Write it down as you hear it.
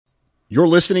You're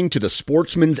listening to the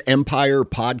Sportsman's Empire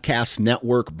Podcast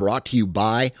Network, brought to you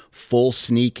by Full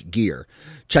Sneak Gear.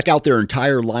 Check out their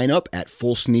entire lineup at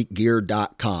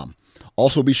fullsneakgear.com.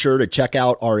 Also be sure to check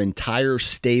out our entire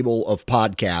stable of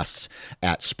podcasts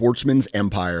at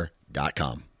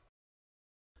sportsmansempire.com.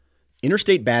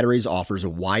 Interstate Batteries offers a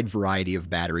wide variety of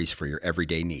batteries for your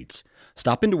everyday needs.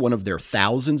 Stop into one of their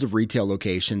thousands of retail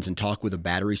locations and talk with a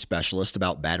battery specialist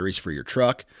about batteries for your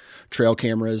truck, trail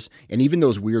cameras, and even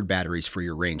those weird batteries for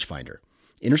your rangefinder.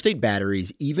 Interstate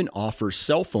Batteries even offers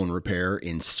cell phone repair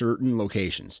in certain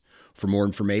locations. For more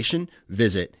information,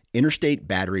 visit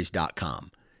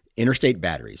interstatebatteries.com. Interstate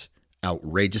Batteries,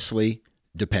 outrageously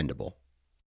dependable.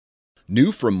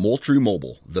 New from Moultrie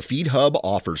Mobile, the Feed Hub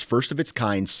offers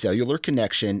first-of-its-kind cellular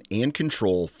connection and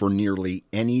control for nearly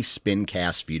any spin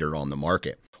cast feeder on the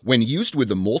market. When used with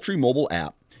the Moultrie Mobile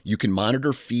app, you can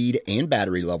monitor feed and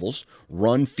battery levels,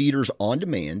 run feeders on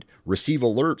demand, receive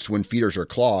alerts when feeders are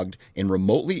clogged, and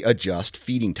remotely adjust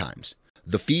feeding times.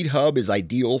 The Feed Hub is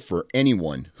ideal for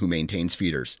anyone who maintains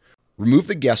feeders. Remove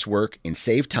the guesswork and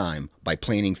save time by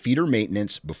planning feeder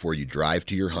maintenance before you drive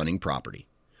to your hunting property.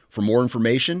 For more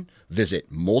information, visit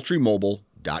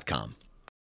MoultrieMobile.com.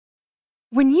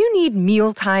 When you need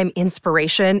mealtime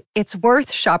inspiration, it's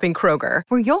worth shopping Kroger,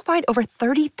 where you'll find over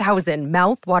 30,000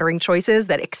 mouth-watering choices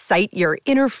that excite your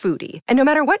inner foodie. And no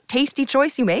matter what tasty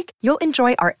choice you make, you'll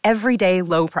enjoy our everyday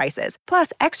low prices,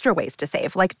 plus extra ways to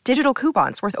save, like digital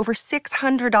coupons worth over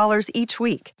 $600 each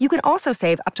week. You can also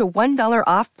save up to $1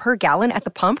 off per gallon at the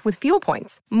pump with fuel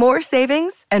points. More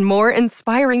savings and more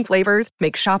inspiring flavors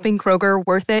make shopping Kroger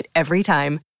worth it every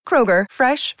time. Kroger,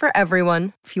 fresh for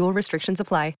everyone. Fuel restrictions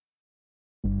apply.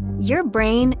 Your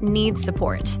brain needs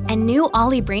support, and new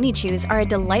Ollie Brainy Chews are a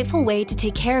delightful way to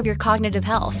take care of your cognitive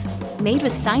health. Made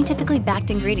with scientifically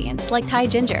backed ingredients like Thai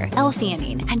ginger,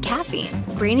 L-theanine, and caffeine,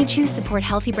 Brainy Chews support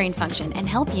healthy brain function and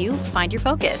help you find your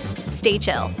focus, stay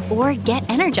chill, or get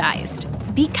energized.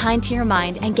 Be kind to your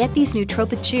mind and get these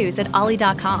nootropic chews at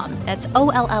ollie.com. That's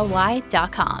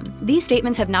OLLY.com. These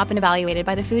statements have not been evaluated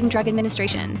by the Food and Drug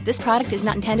Administration. This product is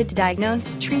not intended to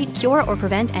diagnose, treat, cure, or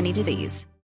prevent any disease.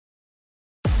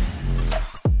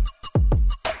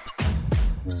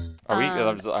 Are we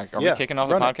kicking off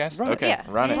the podcast?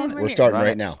 Run it. We're starting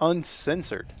right now.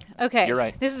 Uncensored. Okay. You're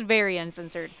right. This is very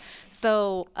uncensored.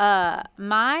 So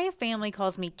my family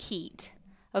calls me Keet.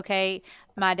 Okay.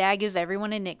 My dad gives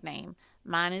everyone a nickname.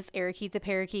 Mine is Keet the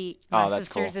Parakeet. My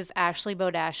sister's is Ashley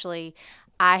Bodashley.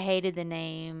 I hated the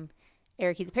name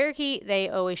Keet the Parakeet. They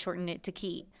always shorten it to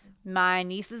Keet. My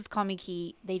nieces call me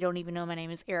Keet. They don't even know my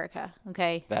name is Erica.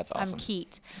 Okay. That's awesome. I'm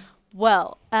Keet.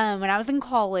 Well, when I was in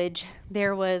college,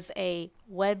 there was a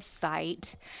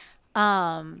website.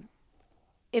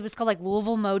 It was called like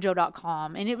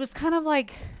LouisvilleMojo.com, and it was kind of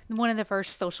like one of the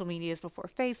first social medias before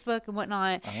Facebook and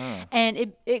whatnot.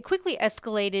 And it quickly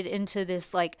escalated into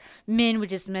this, like, men would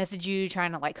just message you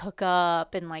trying to like hook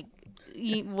up and like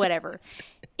whatever.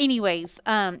 Anyways,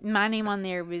 my name on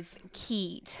there was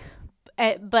Keet,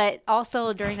 but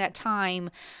also during that time,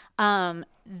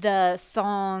 the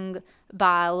song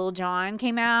by Lil Jon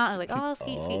came out. I was like, oh,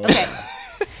 Skeet, Skeet. Okay.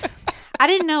 I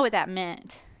didn't know what that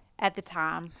meant at the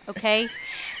time, okay?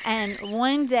 And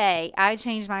one day, I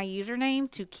changed my username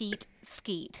to Keet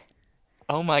Skeet.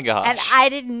 Oh, my gosh. And I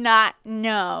did not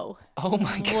know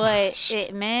what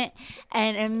it meant.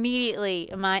 And immediately,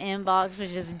 my inbox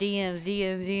was just DMs,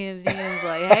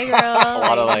 like, hey, girl. A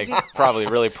lot of, like, probably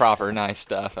really proper, nice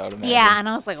stuff, I would imagine. Yeah, and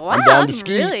I was like, wow, I'm down to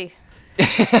Skeet. Really?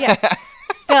 Yeah.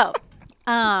 So...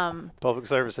 public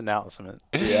service announcement.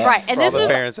 Yeah. Right, and for this all the was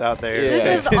parents out there.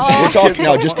 This was We're all. talking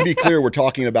now, just to be clear, we're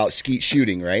talking about skeet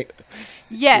shooting, right?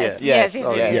 Yes, Right.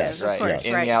 Course,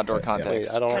 In right. the outdoor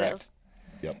context. I don't Correct.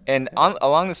 Yep. And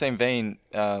along the same vein,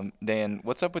 Dan,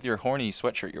 what's up with your Horny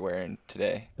sweatshirt you're wearing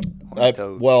today?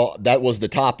 Well, that was the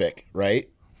topic, right?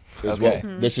 Okay.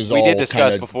 This is We all did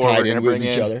discuss kinda before tied we're gonna in with bring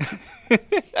each in- other.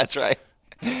 That's right.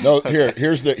 No,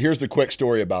 here's the quick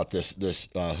story about this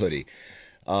hoodie.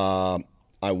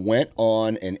 I went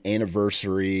on an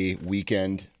anniversary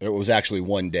weekend. It was actually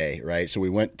one day, right? So we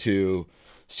went to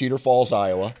Cedar Falls,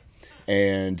 Iowa,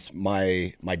 and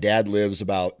my dad lives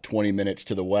about 20 minutes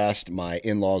to the west. My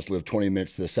in-laws live 20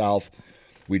 minutes to the south.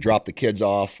 We dropped the kids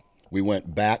off. We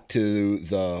went back to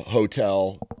the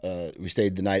hotel. We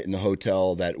stayed the night in the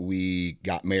hotel that we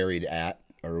got married at,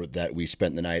 or that we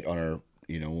spent the night on our,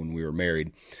 when we were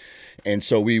married. And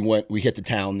so we hit the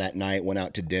town that night, went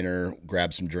out to dinner,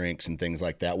 grabbed some drinks and things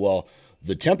like that. Well,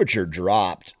 the temperature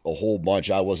dropped a whole bunch.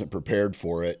 I wasn't prepared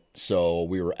for it. So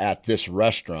we were at this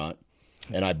restaurant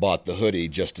and I bought the hoodie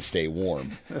just to stay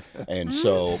warm. And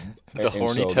so The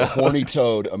Horny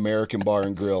Toad American Bar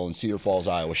and Grill in Cedar Falls,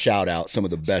 Iowa. Shout out, some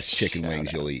of the best chicken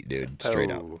wings you'll eat, dude.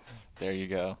 Straight up. There you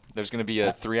go. There's going to be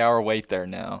a 3-hour wait there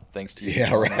now, thanks to you.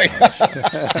 Yeah, right.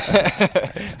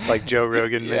 Like Joe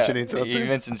Rogan mentioning something. He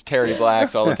mentions Terry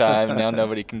Black's all the time, and now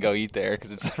nobody can go eat there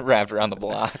because it's wrapped around the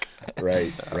block.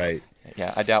 Right.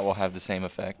 Yeah, I doubt we'll have the same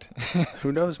effect.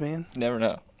 Who knows, man? Never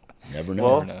know. Never know.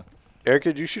 Well, Never know. Erica,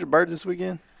 did you shoot a bird this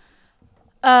weekend?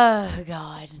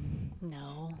 God,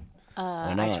 no.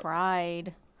 Why not?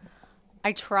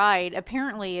 I tried.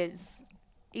 Apparently, it's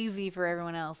easy for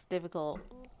everyone else, difficult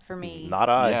for me. Not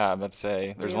I. Yeah, I'm about to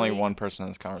say, there's only Really? one person in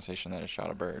this conversation that has shot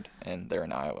a bird, and they're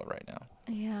in Iowa right now.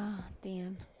 Yeah,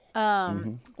 Dan.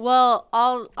 Well,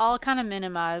 I'll kind of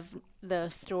minimize the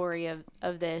story of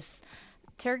this.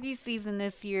 Turkey season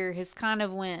this year has kind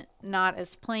of went not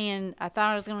as planned. I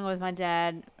thought I was going to go with my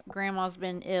dad. Grandma's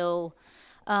been ill.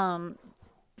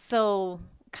 So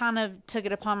kind of took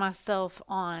it upon myself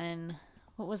on,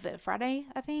 what was it, Friday,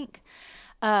 I think.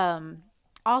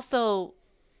 Also,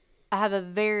 I have a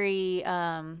very,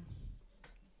 I'm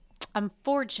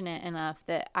fortunate enough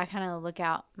that I kind of look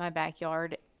out my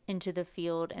backyard into the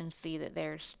field and see that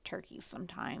there's turkeys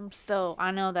sometimes. So I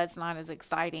know that's not as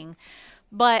exciting.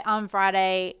 But on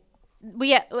Friday,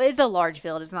 it's a large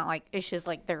field. It's not like, it's just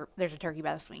like there's a turkey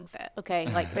by the swing set. Okay.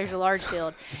 Like there's a large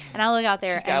field. And I look out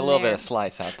there. She's got a little bit of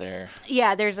slice out there.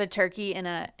 Yeah. There's a turkey and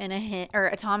a hen, or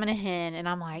a tom and a hen. And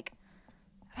I'm like,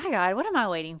 oh my God, what am I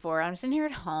waiting for? I'm sitting here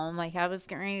at home. Like I was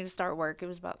getting ready to start work. It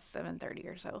was about 7:30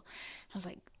 or so. I was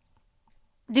like,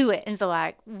 do it. And so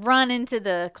I run into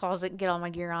the closet, get all my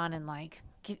gear on, and like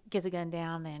get the gun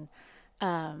down and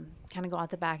kind of go out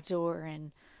the back door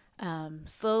and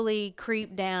slowly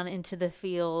creep down into the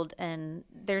field. And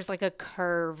there's like a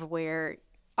curve where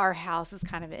our house is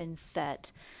kind of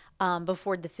inset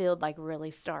before the field like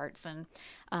really starts. And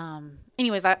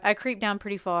anyways, I creep down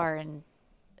pretty far and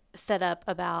set up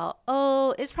about,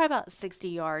 it's probably about 60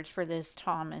 yards for this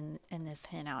tom and this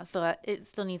hen out. So it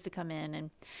still needs to come in. And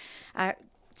I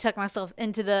tuck myself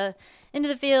into the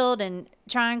field and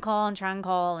try and call.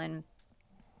 And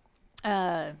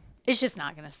it's just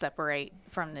not going to separate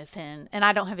from this hen. And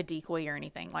I don't have a decoy or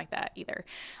anything like that either.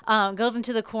 Goes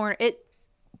into the corner.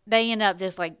 They end up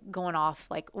just like going off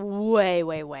like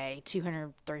way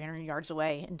 200, 300 yards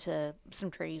away into some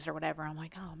trees or whatever. I'm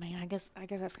like, oh man, I guess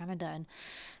that's kind of done.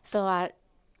 So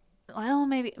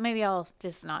maybe I'll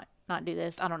just not do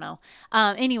this. I don't know.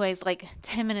 Anyways, like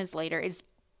 10 minutes later, it's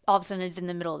all of a sudden it's in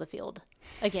the middle of the field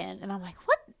again. And I'm like,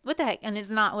 what the heck? And it's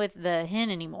not with the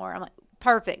hen anymore. I'm like,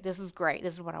 perfect. This is great.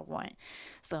 This is what I want.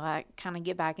 So I kind of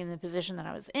get back in the position that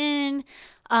I was in,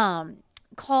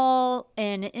 call,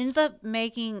 and it ends up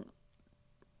making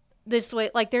this way.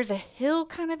 Like there's a hill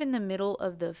kind of in the middle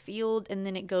of the field and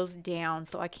then it goes down.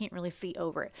 So I can't really see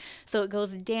over it. So it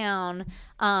goes down,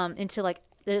 into like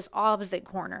this opposite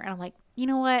corner. And I'm like, you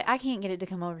know what? I can't get it to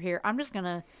come over here. I'm just going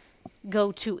to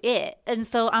go to it. And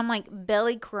so I'm like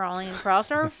belly crawling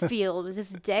across our field with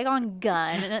this daggone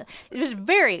gun. And it was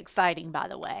very exciting, by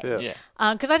the way.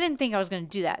 Yeah. Because I didn't think I was going to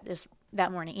do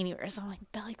that morning anywhere. So I'm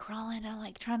like belly crawling. And I'm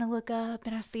like trying to look up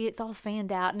and I see it's all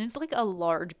fanned out. And it's like a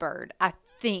large bird, I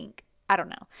think. I don't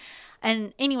know.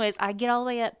 And anyways, I get all the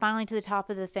way up finally to the top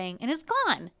of the thing and it's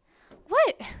gone.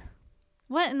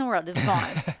 What in the world is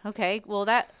gone? Okay. Well,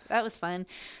 that was fun.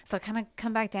 So I kind of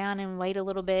come back down and wait a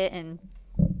little bit, and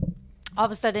all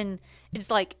of a sudden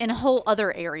it's like in a whole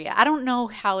other area. I don't know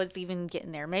how it's even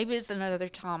getting there. Maybe it's another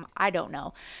tom. I don't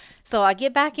know. So I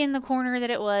get back in the corner that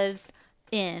it was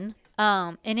in,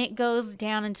 and it goes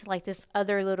down into like this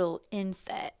other little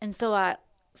inset. And so I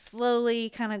slowly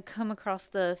kind of come across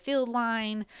the field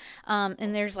line,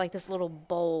 and there's like this little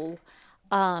bowl,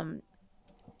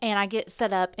 and I get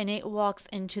set up and it walks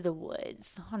into the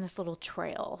woods on this little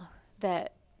trail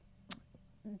that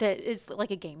is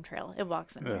like a game trail. It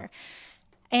walks in there.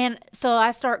 And so I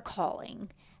start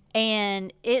calling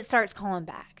and it starts calling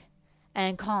back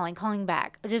and calling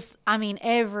back.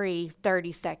 Every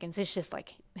 30 seconds, it's just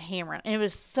like hammering. And it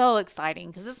was so exciting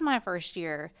because this is my first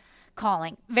year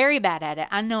calling. Very bad at it.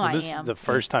 I know I am. This is the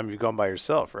first time you've gone by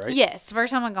yourself, right? Yes,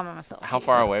 first time I've gone by myself. How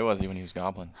far away was he when he was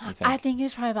gobbling, you think? I think it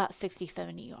was probably about 60,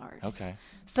 70 yards. Okay.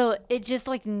 So it just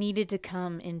like needed to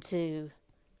come into,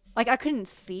 like I couldn't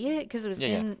see it because it was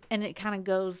and it kind of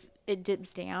goes, it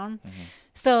dips down. Mm-hmm.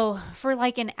 So for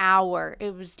like an hour,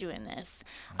 it was doing this.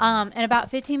 And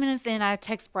about 15 minutes in, I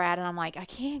text Brad and I'm like, I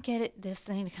can't get this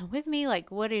thing to come with me.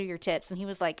 Like, what are your tips? And he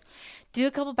was like, do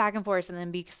a couple back and forths and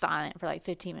then be silent for like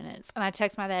 15 minutes. And I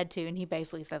text my dad too, and he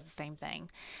basically says the same thing.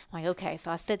 I'm like, okay.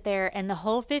 So I sit there and the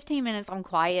whole 15 minutes I'm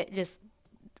quiet, just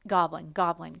gobbling,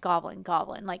 gobbling, gobbling,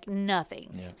 gobbling, like nothing.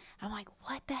 Yeah. I'm like,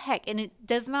 what the heck? And it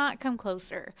does not come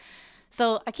closer.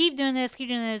 So I keep doing this.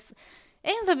 It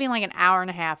ends up being like an hour and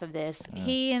a half of this. Yeah.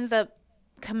 He ends up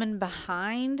coming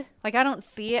behind. Like, I don't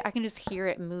see it. I can just hear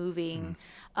it moving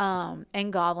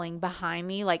and gobbling behind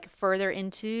me, like further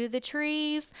into the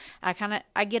trees.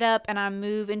 I get up and I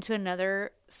move into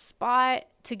another spot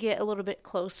to get a little bit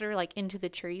closer, like into the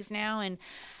trees now. And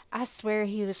I swear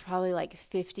he was probably like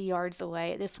 50 yards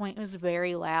away. At this point, it was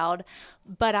very loud.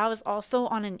 But I was also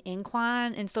on an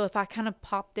incline. And so if I kind of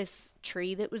popped this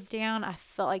tree that was down, I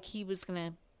felt like he was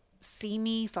going to see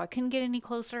me. So I couldn't get any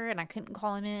closer and I couldn't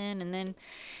call him in. And then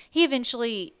he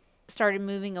eventually started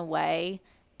moving away.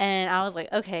 And I was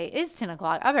like, okay, it's 10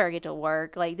 o'clock. I better get to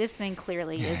work. Like, this thing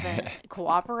clearly isn't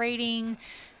cooperating.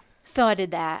 So I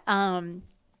did that.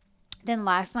 Then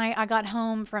last night I got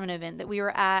home from an event that we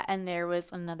were at, and there was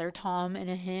another tom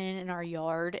and a hen in our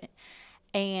yard.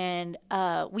 And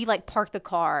we like parked the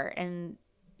car, and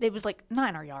it was like not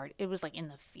in our yard. It was like in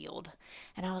the field.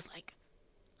 And I was like,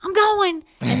 I'm going.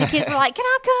 And the kids were like, can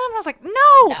I come? And I was like,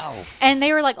 no. And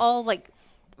they were like all like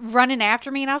running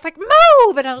after me, and I was like,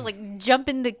 move. And I was like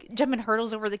jumping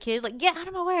hurdles over the kids, like, get out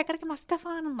of my way, I gotta get my stuff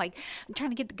on. And like, I'm trying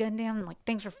to get the gun down, and like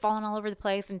things were falling all over the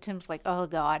place. And Tim's like, oh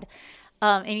God.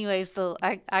 Anyway, so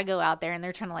I go out there, and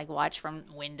they're trying to like watch from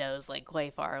windows like way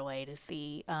far away to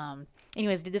see.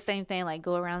 Anyways, did the same thing, like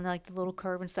go around like the little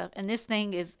curve and stuff. And this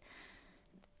thing is,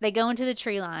 they go into the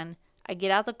tree line. I get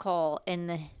out the call, and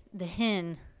the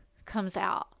hen comes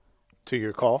out To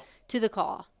your call? to the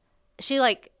call. She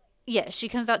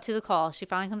comes out to the call. She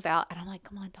finally comes out, and I'm like,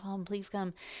 come on, Tom, please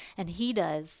come. And he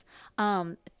does.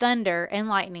 Thunder and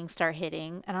lightning start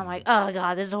hitting, and I'm like, oh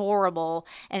God, this is horrible.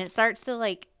 And it starts to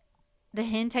like, the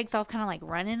hen takes off kind of like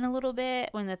running a little bit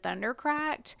when the thunder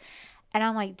cracked. And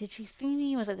I'm like, did she see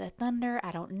me? Was it the thunder?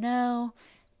 I don't know.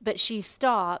 But she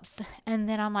stops, and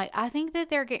then I'm like, I think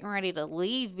that they're getting ready to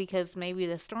leave because maybe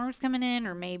the storm's coming in,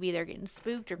 or maybe they're getting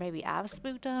spooked, or maybe I've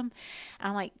spooked them. And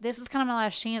I'm like, this is kind of my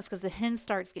last chance, because the hen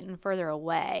starts getting further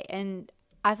away. And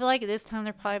I feel like at this time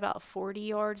they're probably about 40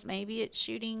 yards maybe at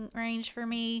shooting range for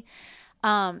me.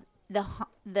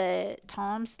 The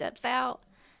tom steps out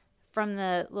from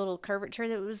the little curvature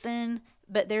that it was in,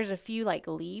 but there's a few like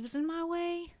leaves in my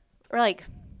way, or like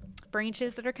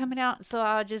branches that are coming out. So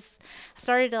I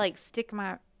started to like stick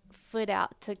my foot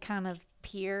out to kind of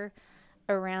peer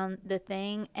around the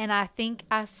thing, and I think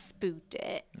I spooked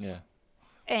it. Yeah.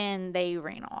 And they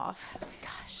ran off.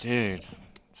 Gosh. Dude,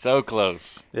 so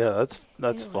close. Yeah,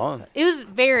 that's fun. It was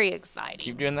very exciting.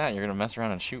 Keep doing that. You're going to mess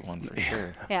around and shoot one for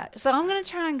sure. Yeah. So I'm going to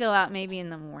try and go out maybe in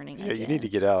the morning. Yeah, you need to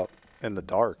get out in the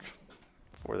dark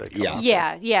before they come out.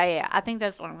 Yeah. I think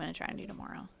that's what I'm going to try and do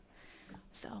tomorrow.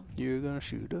 So You're going to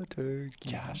shoot a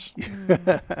turkey. Gosh.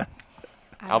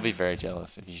 I'll be very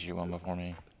jealous if you shoot one before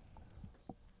me.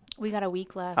 We got a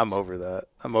week left. I'm over that.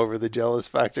 I'm over the jealous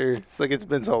factor. It's like it's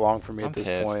been so long for me at this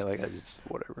pissed. point. Like, I just,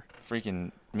 whatever.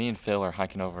 Freaking me and Phil are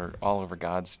hiking all over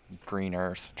God's green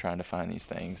earth trying to find these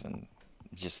things, and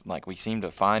just like we seem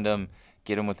to find them,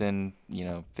 get them within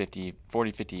 50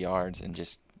 yards, and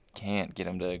just can't get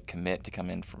them to commit to come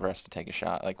in for us to take a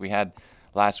shot. Like we had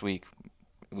last week,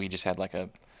 we just had like a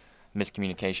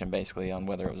miscommunication basically on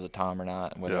whether it was a tom or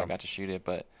not, and whether I got to shoot it.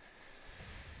 But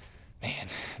man,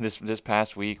 this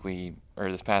past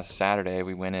Saturday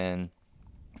we went in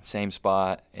same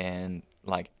spot, and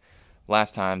like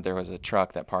last time there was a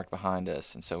truck that parked behind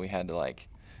us, and so we had to like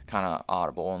kind of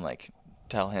audible and like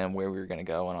tell him where we were going to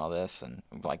go and all this, and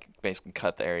like basically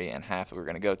cut the area in half that we were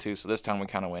going to go to. So this time we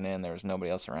kind of went in, there was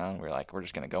nobody else around. We were like, we're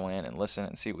just going to go in and listen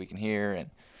and see what we can hear. And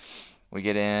we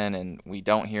get in and we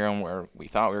don't hear them where we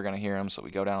thought we were going to hear them. So we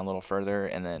go down a little further,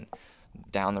 and then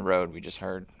down the road we just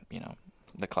heard,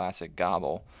 the classic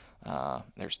gobble.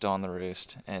 They're still on the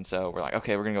roost. And so we're like,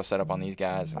 okay, we're going to go set up on these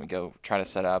guys. And we go try to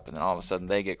set up, and then all of a sudden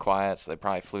they get quiet. So they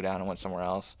probably flew down and went somewhere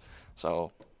else.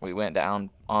 So we went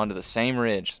down onto the same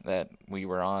ridge that we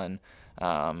were on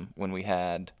when we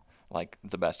had like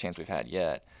the best chance we've had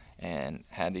yet, and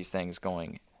had these things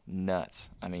going nuts.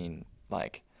 I mean,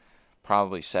 like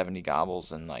probably 70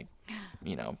 gobbles in like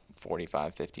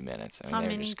 45, 50 minutes. I mean, How they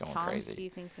were many just going toms crazy. do you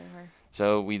think there were?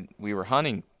 So we were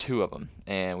hunting 2 of them,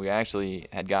 and we actually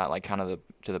had got like kind of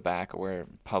to the back of where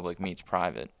public meets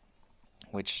private,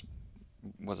 which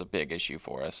was a big issue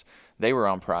for us. They were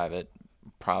on private,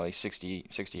 probably 60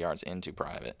 yards into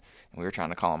private, and we were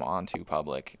trying to call them onto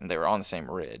public, and they were on the same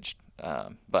ridge.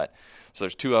 But so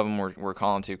there's 2 of them we're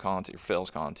calling to, Phil's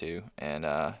calling to, and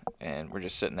we're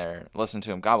just sitting there listening to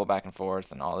them gobble back and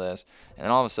forth and all this. And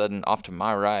then all of a sudden, off to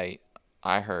my right,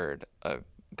 I heard a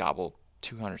gobble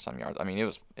 200 some yards. I mean,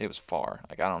 it was far.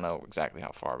 Like, I don't know exactly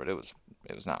how far, but it was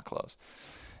not close.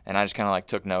 And I just kind of like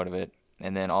took note of it.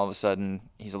 And then all of a sudden,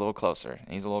 he's a little closer,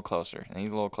 and he's a little closer, and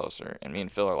he's a little closer. And me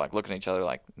and Phil are like looking at each other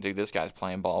like, dude, this guy's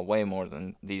playing ball way more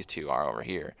than these two are over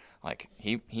here. Like,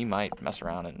 he might mess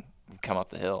around and come up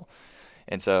the hill.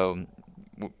 And so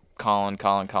calling,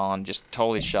 just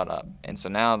totally shut up. And so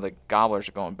now the gobblers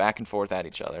are going back and forth at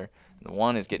each other. The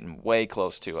one is getting way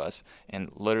close to us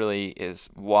and literally is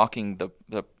walking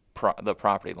the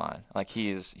property line. Like,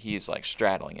 he's like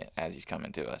straddling it as he's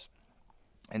coming to us.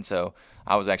 And so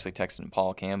I was actually texting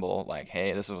Paul Campbell, like,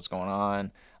 hey, this is what's going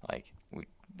on. Like, we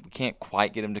can't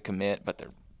quite get him to commit, but they're,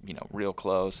 real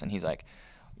close. And he's like,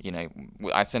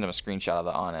 I sent him a screenshot of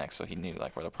the Onyx so he knew,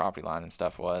 like, where the property line and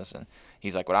stuff was. And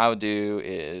he's like, what I would do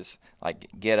is, like,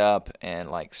 get up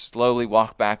and, like, slowly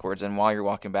walk backwards. And while you're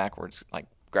walking backwards, like,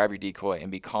 grab your decoy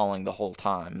and be calling the whole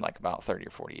time, like, about 30 or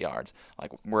 40 yards.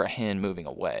 Like, we're a hen moving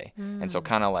away. And so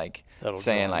kind of, like,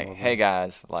 saying, like, hey,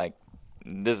 guys, like,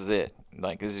 this is it.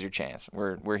 Like, this is your chance.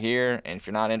 We're here, and if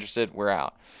you're not interested, we're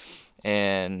out.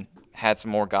 And had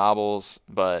some more gobbles,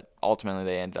 but ultimately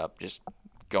they ended up just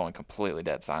going completely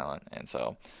dead silent. And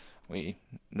so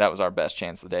that was our best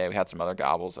chance of the day. We had some other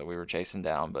gobbles that we were chasing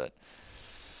down, but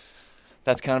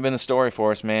that's kind of been the story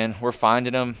for us, man. We're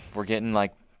finding them. We're getting,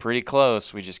 like, pretty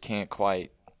close. We just can't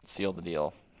quite seal the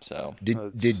deal. So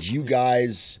did you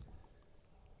guys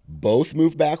both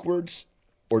move backwards,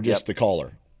 or just the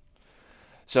caller?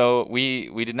 So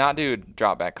we did not do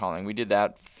drop back calling. We did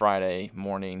that Friday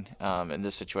morning. In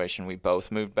this situation, we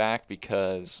both moved back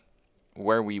because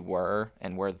where we were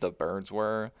and where the birds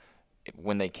were,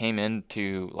 when they came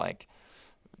into, like,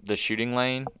 the shooting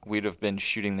lane, we'd have been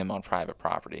shooting them on private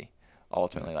property,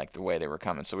 ultimately, like, the way they were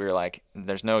coming. So we were like,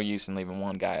 there's no use in leaving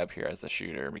one guy up here as the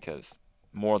shooter, because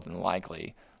more than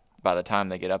likely by the time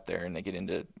they get up there and they get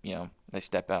into, they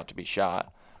step out to be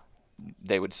shot,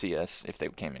 they would see us if they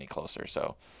came any closer.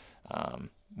 So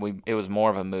it was more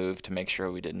of a move to make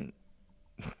sure we didn't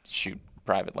shoot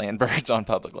private land birds on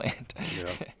public land.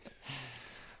 Yeah.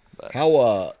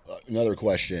 How another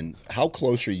question, how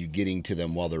close are you getting to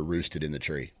them while they're roosted in the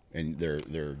tree and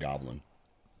they're gobbling?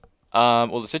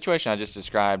 Well, the situation I just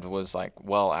described was, like,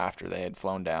 well after they had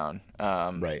flown down.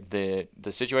 Right. The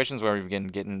situations where we've been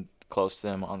getting close to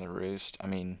them on the roost, I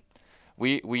mean,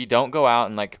 we don't go out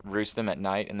and, like, roost them at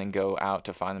night and then go out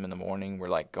to find them in the morning. We're,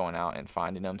 like, going out and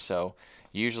finding them. So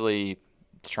usually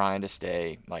trying to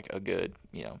stay, like, a good,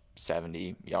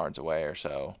 70 yards away or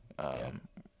so.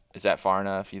 Is that far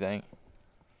enough, you think?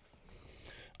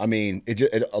 I mean,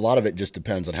 a lot of it just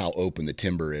depends on how open the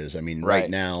timber is. I mean, right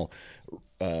now,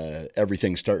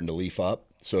 everything's starting to leaf up,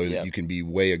 so that you can be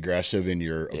way aggressive in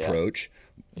your approach.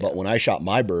 But when I shot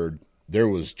my bird, there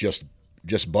was just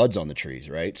buds on the trees,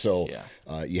 right? So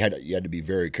you had to be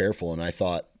very careful. And I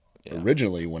thought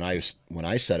originally when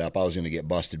I set up, I was going to get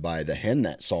busted by the hen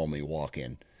that saw me walk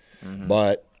in,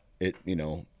 but it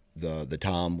the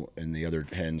tom and the other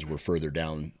hens were further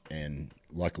down, and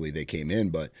luckily they came in.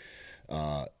 But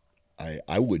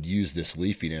I would use this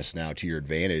leafiness now to your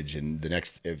advantage, and the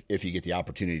next if you get the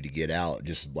opportunity to get out,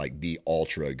 just, like, be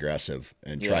ultra aggressive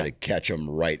and try to catch them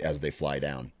right as they fly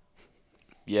down.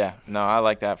 Yeah, no, I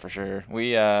like that for sure.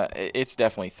 It's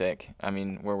definitely thick. I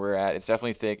mean, where we're at, it's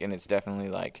definitely thick, and it's definitely,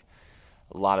 like,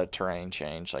 a lot of terrain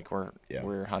change. Like,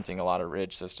 we're hunting a lot of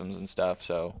ridge systems and stuff.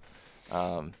 So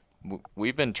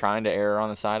we've been trying to err on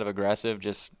the side of aggressive.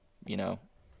 Just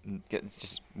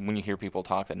just when you hear people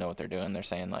talk that know what they're doing, they're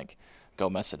saying, like, go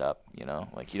mess it up.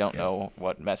 Like, you don't know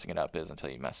what messing it up is until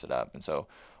you mess it up. And so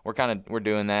we're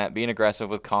doing that, being aggressive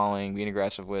with calling, being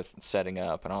aggressive with setting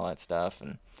up and all that stuff.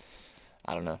 And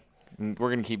I don't know. We're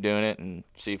going to keep doing it and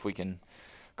see if we can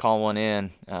call one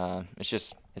in.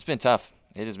 It's been tough.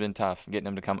 It has been tough. Getting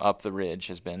them to come up the ridge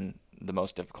has been the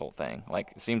most difficult thing.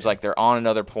 Like, it seems like they're on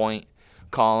another point,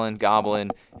 calling,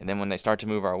 gobbling, and then when they start to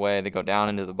move our way, they go down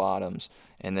into the bottoms,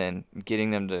 and then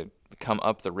getting them to come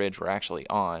up the ridge we're actually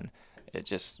on, it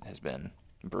just has been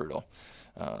brutal.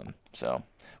 So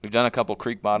we've done a couple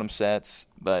creek bottom sets,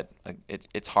 but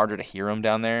it's harder to hear them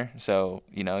down there. So,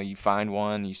 you find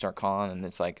one, you start calling, and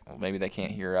it's like, well, maybe they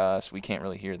can't hear us. We can't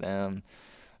really hear them.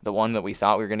 The one that we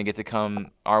thought we were going to get to come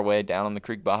our way down on the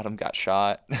creek bottom got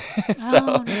shot.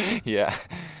 So, yeah.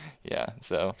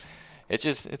 So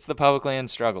it's the public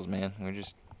land struggles, man. We're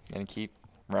just going to keep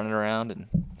running around and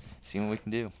seeing what we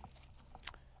can do.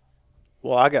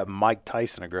 Well, I got Mike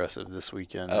Tyson aggressive this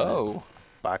weekend. Oh.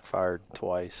 Backfired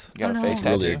twice. You got a face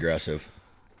tattoo? Really aggressive.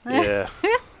 Yeah.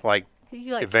 Like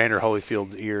Evander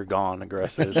Holyfield's ear gone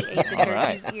aggressive. He ate the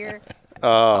turkey's ear.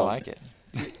 I like it.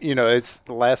 It's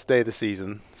the last day of the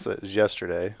season, so it was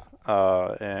yesterday.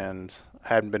 and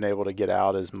hadn't been able to get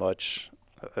out as much.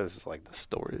 This is like the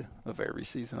story of every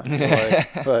season, I feel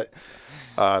like.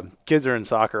 But kids are in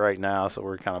soccer right now, so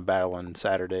we're kind of battling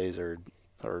Saturdays or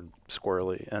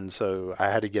squirrely. And so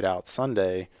I had to get out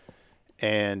Sunday,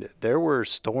 and there were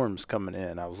storms coming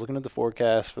in. I was looking at the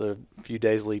forecast for the few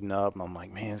days leading up, and I'm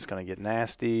like, man, it's going to get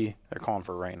nasty. They're calling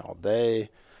for rain all day.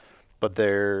 But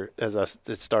as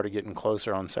it started getting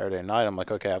closer on Saturday night, I'm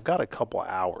like, okay, I've got a couple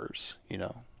hours,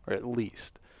 or at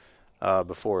least,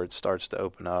 before it starts to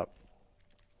open up.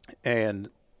 And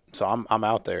so I'm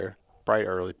out there bright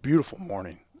early, beautiful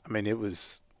morning. I mean, it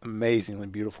was amazingly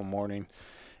beautiful morning.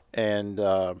 And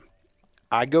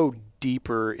I go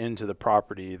deeper into the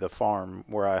property, the farm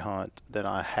where I hunt, than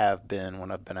I have been when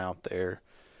I've been out there.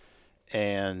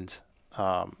 And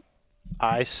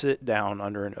I sit down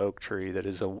under an oak tree that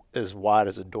is as wide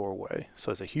as a doorway.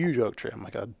 So it's a huge oak tree. I'm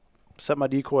like, I set my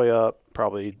decoy up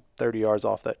probably 30 yards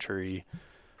off that tree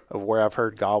of where I've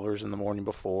heard gobblers in the morning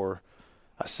before.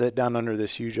 I sit down under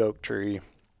this huge oak tree,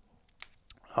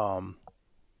 kind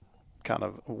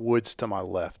of woods to my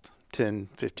left, 10,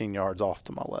 15 yards off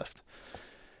to my left.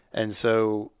 And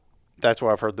so that's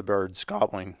where I've heard the birds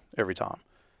gobbling every time.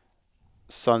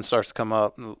 Sun starts to come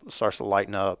up, starts to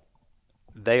lighten up.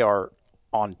 They are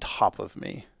on top of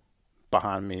me,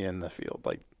 behind me in the field.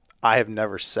 Like, I have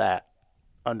never sat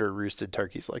under roosted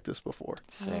turkeys like this before.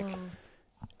 Sick.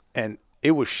 And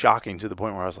it was shocking to the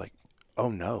point where I was like, oh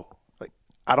no. Like,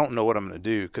 I don't know what I'm going to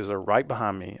do because they're right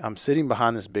behind me. I'm sitting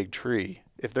behind this big tree.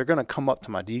 If they're going to come up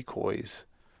to my decoys,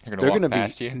 they're going to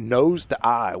be nose to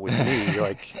eye with me,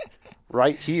 like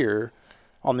right here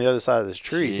on the other side of this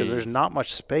tree, because there's not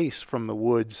much space from the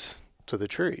woods to the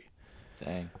tree.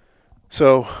 Dang.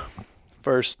 So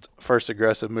first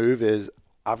aggressive move is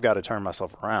I've got to turn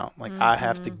myself around. Like, I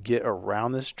have to get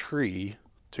around this tree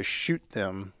to shoot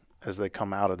them as they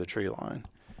come out of the tree line.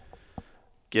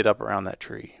 Get up around that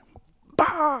tree.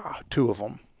 Bah! 2 of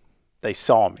them. They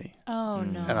saw me. Oh,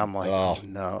 no. And I'm like, oh,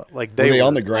 no. Like, were they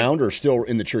on the ground or still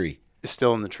in the tree?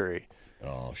 Still in the tree.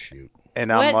 Oh, shoot.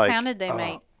 And I'm like, what sound did they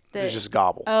make? It was just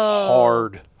gobble.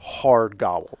 Oh. Hard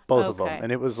gobble. Both of them.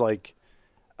 And it was like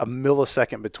a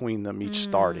millisecond between them each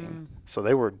starting. So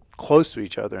they were close to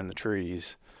each other in the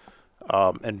trees,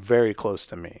 and very close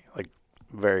to me, like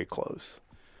very close.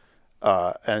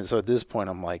 And so at this point,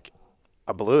 I'm like,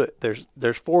 I blew it.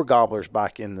 There's 4 gobblers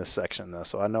back in this section, though,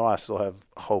 so I know I still have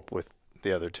hope with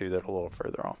the other 2 that are a little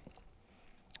further on.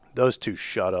 Those 2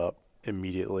 shut up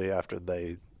immediately after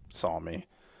they saw me.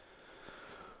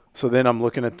 So then I'm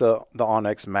looking at the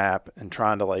Onyx map and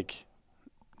trying to, like,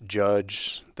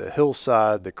 judge the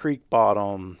hillside, the creek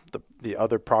bottom, the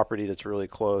other property that's really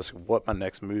close, what my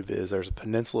next move is. There's a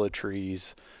peninsula of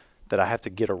trees that I have to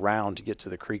get around to get to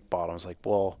the creek bottom. It's like,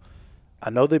 well, I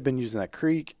know they've been using that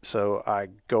creek, so I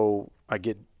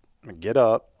get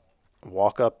up,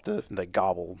 walk up they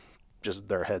gobble just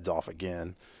their heads off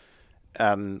again,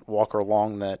 and walk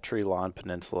along that tree line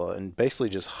peninsula and basically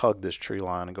just hug this tree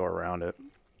line and go around it.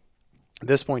 At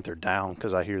this point, they're down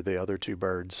because I hear the other 2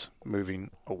 birds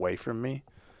moving away from me.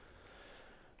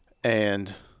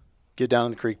 And get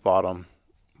down to the creek bottom,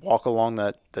 walk along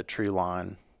that tree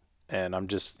line, and I'm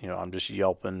just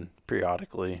yelping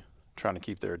periodically, trying to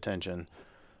keep their attention.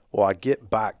 Well, I get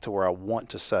back to where I want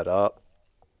to set up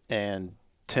and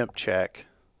temp check.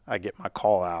 I get my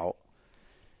call out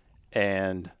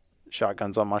and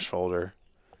shotgun's on my shoulder,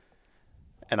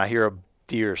 and I hear a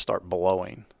deer start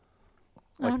blowing.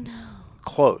 Like, oh no.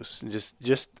 Close.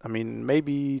 Just I mean,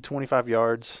 maybe 25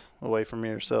 yards away from me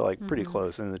or so, like pretty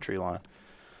close in the tree line.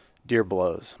 Deer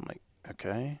blows. I'm like,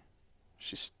 okay.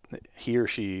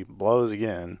 She blows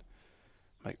again.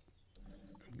 I'm like,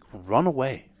 run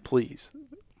away, please.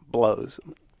 Blows.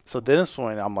 So at this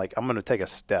point, I'm like, I'm going to take a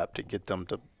step to get them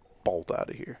to bolt out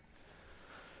of here.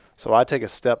 So I take a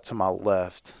step to my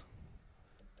left.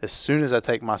 As soon as I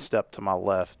take my step to my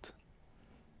left,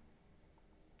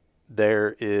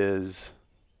 there is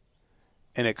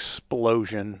an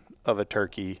explosion of a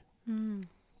turkey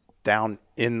down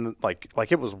in, like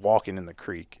it was walking in the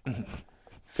creek.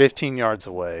 15 yards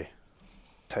away,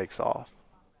 takes off.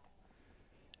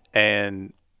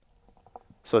 And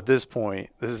so at this point,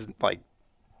 this is like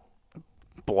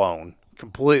blown,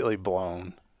 completely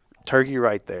blown. Turkey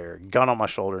right there, gun on my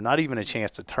shoulder, not even a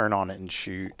chance to turn on it and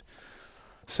shoot.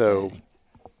 So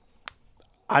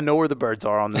I know where the birds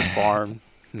are on this farm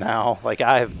now. Like,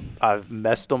 I've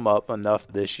messed them up enough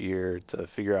this year to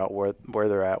figure out where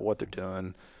they're at, what they're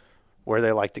doing, where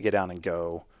they like to get out and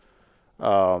go.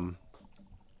 I'm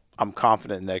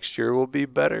confident next year will be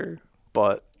better,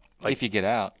 but if you get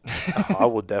out. I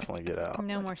will definitely get out.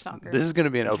 No more soccer. This is going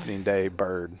to be an opening day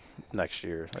bird next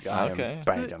year. Like I am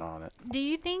banking on it. Do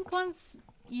you think once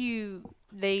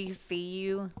they see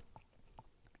you,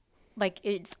 like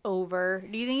it's over?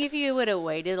 Do you think if you would have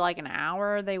waited like an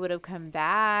hour, they would have come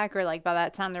back, or like by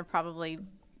that time they're probably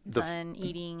done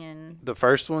eating? And the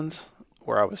first ones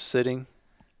where I was sitting,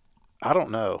 I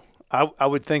don't know. I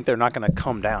would think they're not going to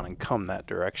come down and come that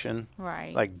direction.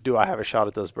 Right. Like, do I have a shot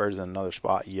at those birds in another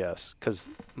spot? Yes, because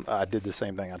I did the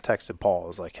same thing. I texted Paul. I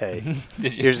was like, hey,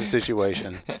 here's the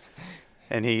situation.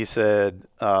 And he said,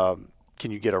 can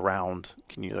you get around?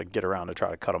 Can you like get around to try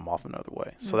to cut them off another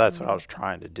way? So that's what I was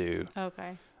trying to do.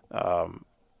 Okay.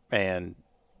 And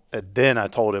then I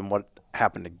told him what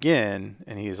happened again.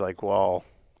 And he's like, well,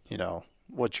 you know,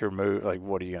 what's your move? Like,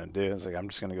 what are you going to do? I was like, I'm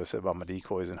just going to go sit by my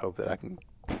decoys and hope that I can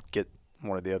get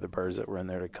one of the other birds that were in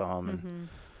there to come. And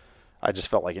I just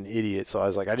felt like an idiot. So I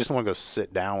was like, I just want to go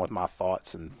sit down with my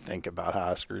thoughts and think about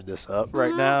how I screwed this up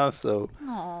right now. So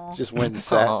just went and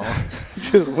sat,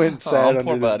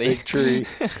 under this big tree.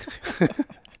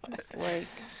 Like,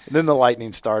 and then the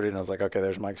lightning started and I was like, okay,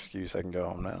 there's my excuse. I can go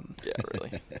home now. Yeah,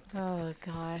 really. oh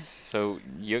gosh. So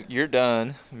you're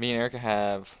done. Me and Erica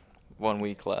have 1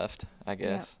 week left, I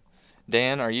guess.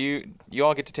 Yep. Dan, you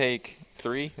all get to take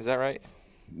 3? Is that right?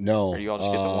 No. Or you all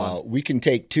just get the 1? We can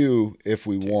take 2 if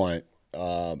we want.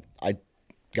 I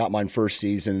got mine first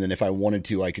season, and then if I wanted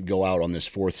to, I could go out on this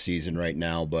 4th season right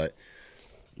now. But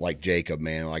like Jacob,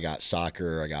 man, I got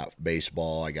soccer, I got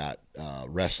baseball, I got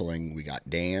wrestling, we got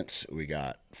dance, we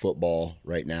got football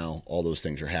right now. All those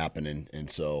things are happening,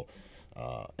 and so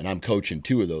and I'm coaching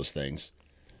 2 of those things.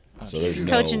 So there's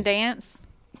coaching dance.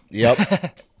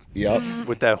 Yep. Yep.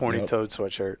 With that horny toad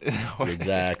sweatshirt.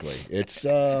 Exactly. It's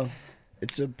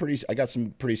a pretty. I got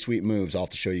some pretty sweet moves. I'll have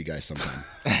to show you guys sometime.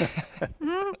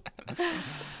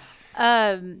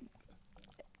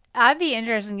 I'd be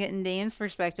interested in getting Dan's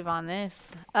perspective on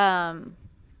this.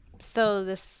 So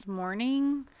this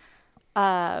morning,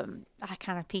 I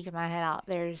kind of peeked my head out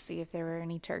there to see if there were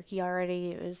any turkey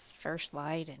already. It was first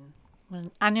light, and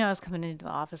when I knew I was coming into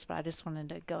the office, but I just wanted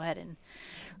to go ahead and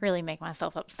really make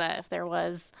myself upset if there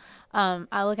was.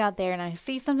 I look out there and I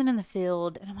see something in the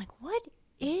field, and I'm like, what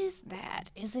is that?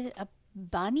 Is it a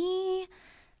bunny?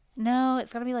 No,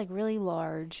 it's got to be like really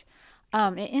large.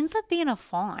 It ends up being a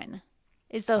fawn.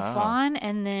 It's a fawn,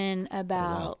 and then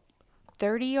about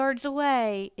 30 yards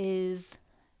away is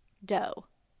doe.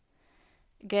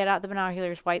 Get out the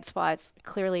binoculars, white spots,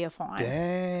 clearly a fawn.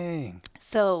 Dang.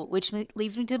 So, which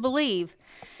leads me to believe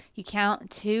you count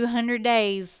 200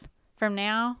 days from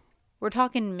now, we're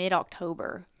talking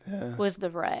mid-October was the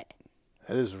rut.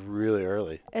 That is really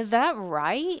early. Is that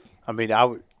right? I mean,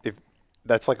 if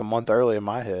that's like a month early in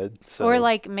my head. So. Or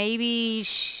like maybe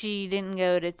she didn't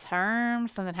go to term,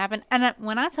 something happened. And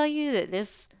when I tell you that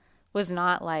this was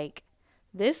not like,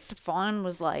 this fawn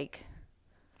was like,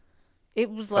 it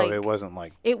was like. Oh, it wasn't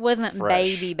like. It wasn't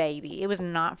fresh. baby. It was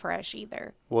not fresh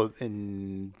either. Well,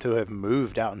 and to have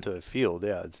moved out into a field,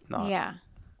 it's not. Yeah.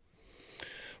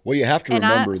 Well, you have to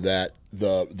remember that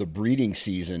the breeding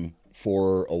season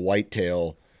for a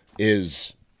whitetail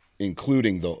is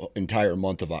including the entire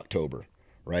month of October,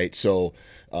 right? So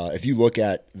if you look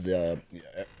at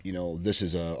this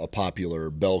is a popular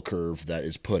bell curve that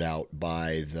is put out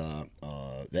by the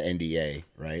NDA,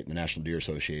 right? The National Deer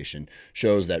Association,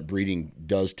 shows that breeding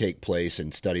does take place,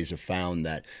 and studies have found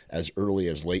that as early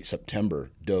as late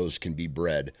September, does can be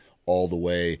bred all the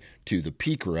way to the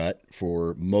peak rut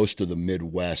for most of the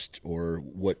Midwest, or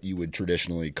what you would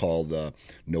traditionally call the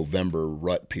November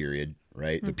rut period,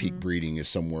 right? Mm-hmm. The peak breeding is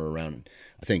somewhere around,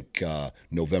 I think,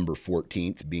 November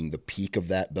 14th being the peak of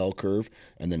that bell curve,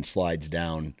 and then slides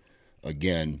down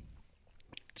again.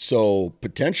 So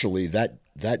potentially that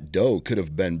doe could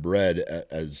have been bred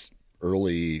as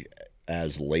early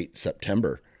as late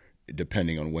September,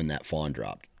 depending on when that fawn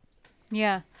dropped.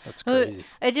 Yeah. That's crazy.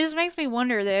 It just makes me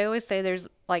wonder. They always say there's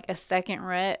like a second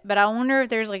rut, but I wonder if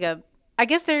there's like I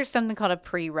guess there's something called a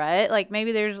pre-rut. Like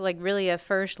maybe there's like really a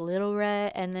first little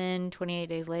rut, and then 28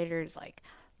 days later it's like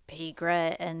peak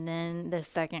rut, and then the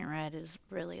second rut is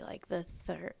really like the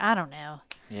third. I don't know.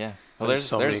 Yeah. Well, there's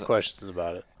so many questions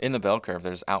about it. In the bell curve,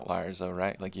 there's outliers though,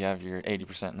 right? Like you have your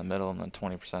 80% in the middle and then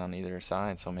 20% on either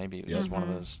side. So maybe it was one of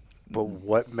those. But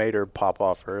what made her pop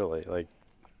off early? Like,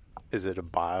 is it a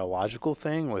biological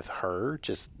thing with her,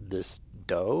 just this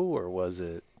doe, or was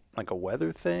it like a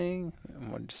weather thing?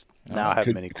 I have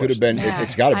many questions. Could have been. Yeah.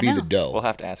 It's got to be the doe. We'll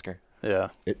have to ask her. Yeah.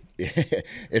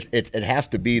 It has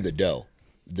to be the doe.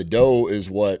 The doe is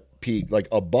what peak. Like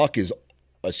a buck is,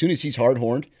 as soon as he's hard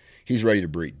horned, he's ready to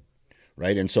breed,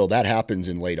 right? And so that happens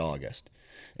in late August,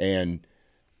 and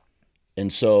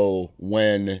so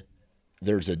when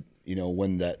there's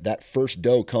when that first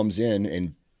doe comes in,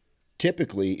 and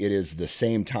typically it is the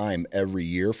same time every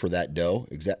year for that doe,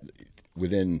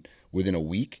 within a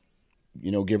week,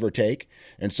 give or take.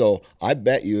 And so I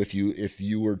bet you if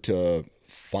you were to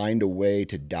find a way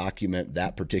to document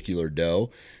that particular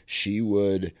doe, she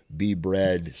would be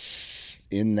bred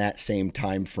in that same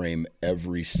time frame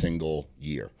every single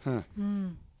year.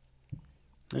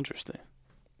 Interesting.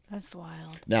 That's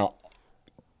wild. Now,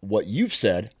 what you've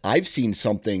said, I've seen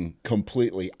something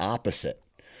completely opposite.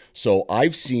 So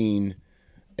I've seen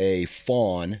a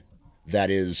fawn that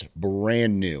is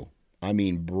brand new. I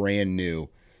mean, brand new.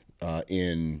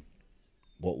 In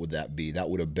what would that be? That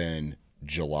would have been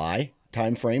July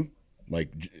time frame,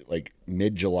 like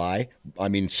mid-July. I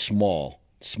mean, small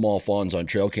fawns on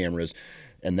trail cameras,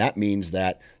 and that means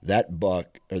that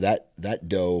buck or that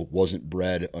doe wasn't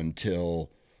bred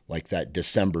until like that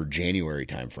December, January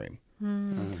time frame.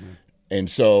 And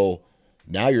so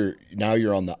now you're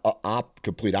on the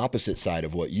complete opposite side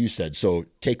of what you said. So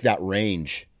take that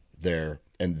range there,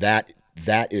 and that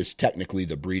is technically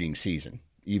the breeding season,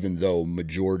 even though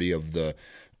majority of the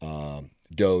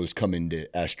does come into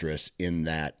estrus in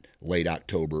that late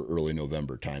October, early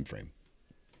November time frame.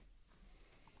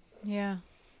 Yeah.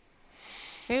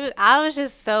 I was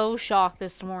just so shocked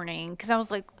this morning because I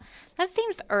was like, that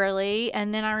seems early.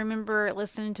 And then I remember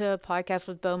listening to a podcast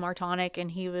with Bo Martonic,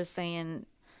 and he was saying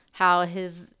how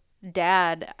his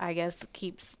dad, I guess,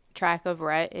 keeps track of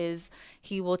rut is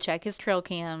he will check his trail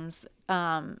cams.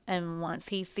 And once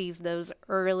he sees those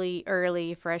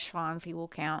early fresh fawns, he will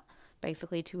count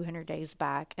basically 200 days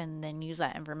back and then use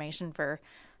that information for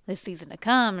this season to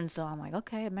come. And so I'm like,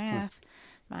 okay, math.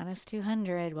 Minus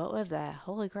 200. What was that?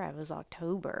 Holy crap. It was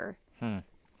October.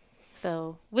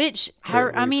 So,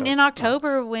 in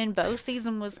October when bow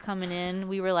season was coming in,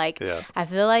 we were like, I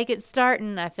feel like it's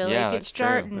starting. I feel like it's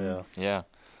starting. True. Yeah.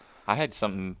 I had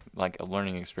something like a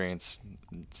learning experience.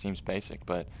 It seems basic,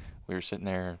 but we were sitting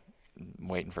there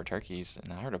waiting for turkeys,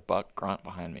 and I heard a buck grunt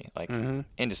behind me, like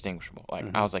indistinguishable. Like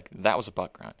I was like, that was a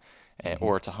buck grunt,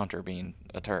 or it's a hunter being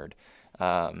a turd.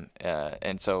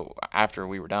 And so after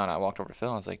we were done, I walked over to Phil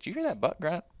and I was like, "Did you hear that buck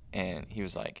grunt?" And he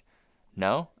was like,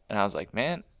 "No." And I was like,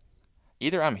 "Man,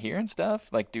 either I'm hearing stuff.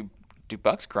 Like, do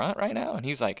bucks grunt right now?" And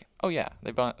he's like, "Oh yeah,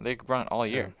 they grunt all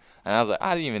year." Yeah. And I was like,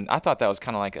 I thought that was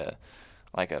kind of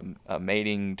like a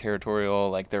mating territorial,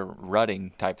 like their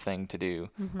rutting type thing to do.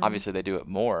 Obviously they do it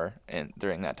more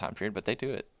during that time period, but they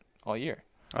do it all year.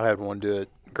 I had one do it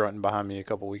grunting behind me a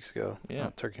couple weeks ago.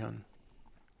 Yeah, turkey hunting.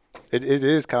 It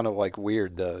is kind of like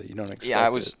weird though. You don't expect it. Yeah, I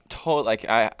was told like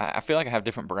I feel like I have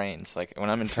different brains. Like when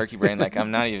I'm in turkey brain, like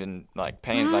I'm not even like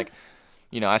paying like,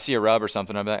 I see a rub or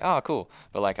something, I'll be like, oh cool,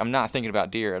 but like I'm not thinking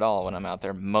about deer at all when I'm out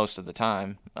there most of the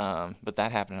time. But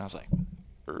that happened, and I was like,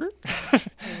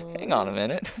 hang on a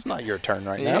minute. It's not your turn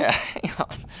right now. Yeah, hang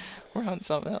on. We're hunting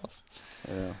something else.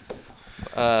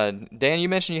 Yeah. Dan, you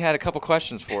mentioned you had a couple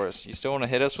questions for us. You still want to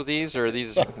hit us with these, or are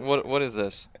these? What is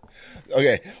this?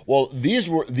 Okay. Well, these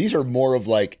are more of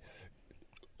like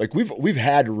we've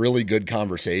had really good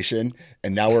conversation,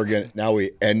 and now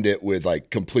we end it with like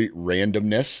complete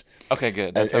randomness. Okay,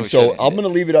 good. And so I'm going to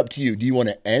leave it up to you. Do you want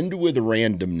to end with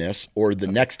randomness, or the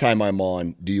next time I'm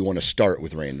on, do you want to start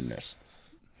with randomness?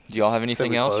 Do y'all have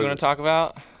anything else you want to talk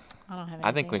about? I don't have anything.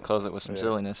 I think we close it with some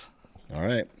silliness. All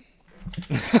right.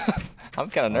 I'm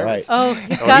kind of nervous. Right. Oh,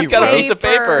 he's got a piece of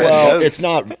paper. Well, it's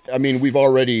not. I mean, we've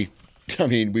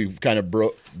kind of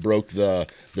broke the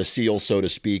seal, so to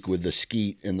speak, with the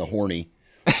Skeet and the Horny.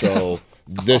 So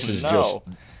this is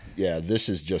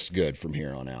just good from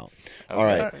here on out.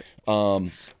 Okay. All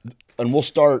right. And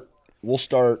we'll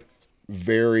start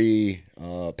very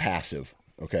passive.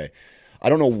 Okay. I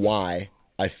don't know why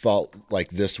I felt like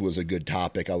this was a good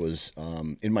topic. I was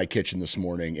in my kitchen this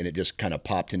morning, and it just kind of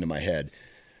popped into my head.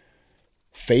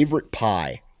 Favorite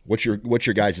pie. What's your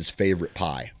guys' favorite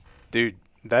pie? Dude,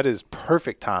 that is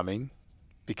perfect timing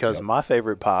because my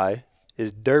favorite pie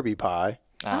is Derby pie.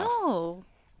 Oh.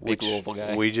 Big Louisville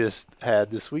guy. We just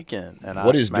had this weekend. And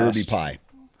what is Derby pie?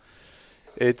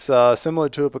 It's similar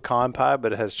to a pecan pie,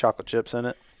 but it has chocolate chips in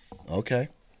it. Okay.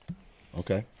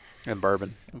 And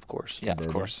bourbon, of course. Yeah, of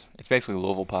course. It's basically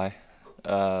Louisville pie.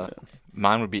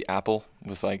 Mine would be apple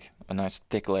with like a nice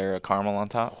thick layer of caramel on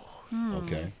top.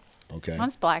 Okay.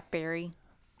 Mine's blackberry.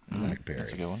 Blackberry.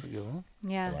 That's a good one.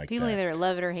 Yeah, like people that. either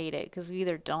love it or hate it because you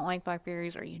either don't like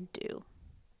blackberries or you do.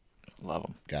 Love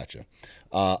them. Gotcha.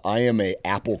 I am a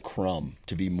apple crumb,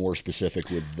 to be more specific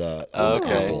with the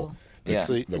apple. Yeah.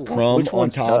 The crumb Which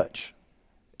one's on top. Dutch?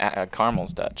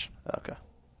 Caramel's Dutch.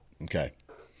 Okay.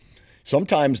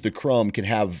 Sometimes the crumb can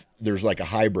have, there's like a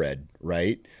hybrid,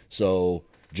 right? So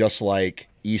just like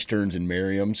Easterns and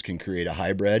Merriams can create a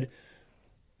hybrid.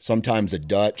 Sometimes a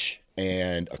Dutch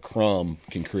and a Crumb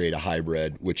can create a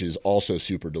hybrid, which is also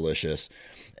super delicious.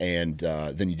 And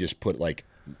then you just put like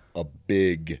a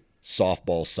big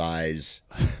softball size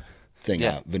thing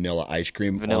of vanilla ice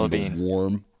cream vanilla on bean. the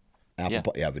warm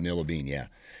apple pie. Yeah, vanilla bean, yeah.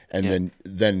 And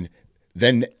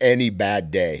then any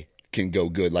bad day can go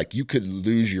good. Like you could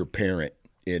lose your parent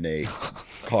in a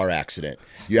car accident.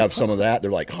 You have some of that,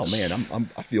 they're like, oh man,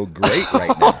 I feel great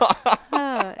right now.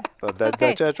 I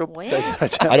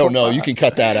I don't know. You can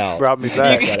cut that out. Brought me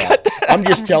back. I'm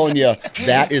just telling you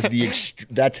that is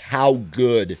that's how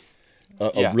good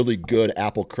a really good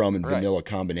apple crumb and vanilla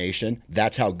combination.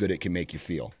 That's how good it can make you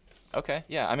feel. Okay,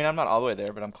 yeah. I mean, I'm not all the way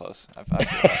there, but I'm close.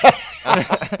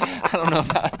 I don't know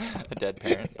about a dead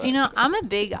parent. But. You know, I'm a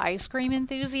big ice cream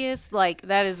enthusiast. Like,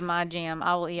 that is my jam.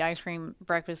 I will eat ice cream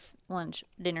breakfast, lunch,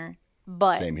 dinner.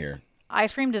 But same here.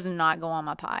 Ice cream does not go on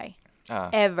my pie.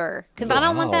 Ever. Because I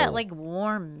don't want that, like,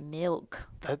 warm milk.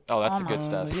 That's the good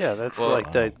stuff. Yeah, that's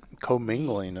like the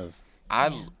commingling of...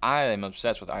 I am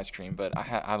obsessed with ice cream, but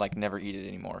I like never eat it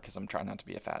anymore because I'm trying not to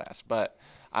be a fat ass. But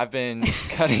I've been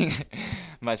cutting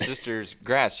my sister's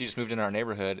grass. She just moved into our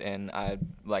neighborhood, and I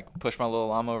like pushed my little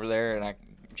llama over there, and I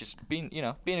just being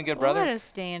a good brother. What a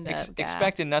stand-up guy.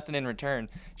 Expecting nothing in return.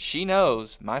 She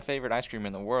knows my favorite ice cream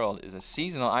in the world is a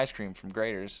seasonal ice cream from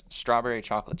Grader's, strawberry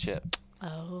chocolate chip.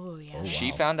 Oh, yeah. Oh,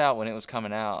 She wow. found out when it was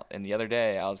coming out, and the other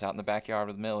day I was out in the backyard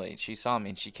with Millie. She saw me,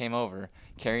 and she came over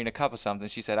carrying a cup of something.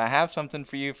 She said, I have something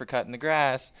for you for cutting the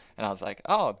grass. And I was like,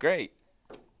 oh, great.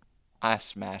 I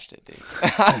smashed it, dude.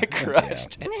 I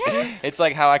crushed it. It's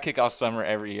like how I kick off summer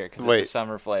every year because it's a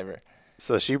summer flavor.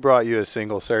 So she brought you a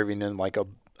single serving in like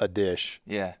a dish.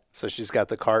 Yeah. So she's got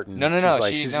the carton. No.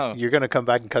 She's like, you're going to come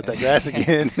back and cut that grass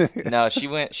again? No, she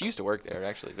used to work there,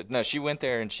 actually. But no, she went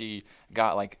there and she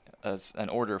got like an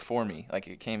order for me. Like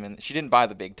it came in. She didn't buy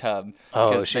the big tub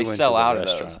because they sell out of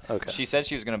those. Okay. She said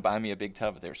she was going to buy me a big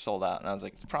tub, but they were sold out. And I was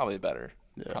like, it's probably a better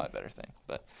thing.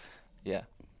 But yeah.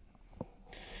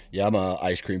 Yeah, I'm a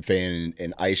ice cream fan,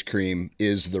 and ice cream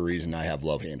is the reason I have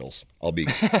love handles. I'll be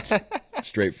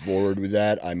straightforward with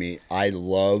that. I mean, I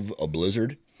love a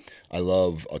Blizzard. I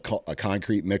love a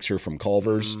concrete mixer from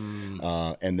Culver's.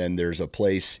 And then there's a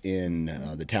place in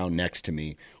the town next to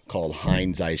me called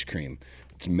Heinz Ice Cream.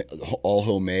 It's all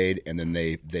homemade, and then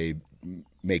they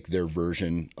make their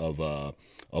version of a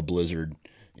Blizzard,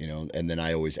 and then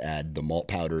I always add the malt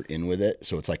powder in with it.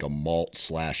 So it's like a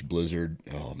malt/Blizzard.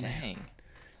 Oh, man. Dang.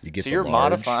 You So you're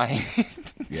modifying.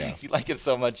 Yeah. You like it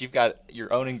so much, you've got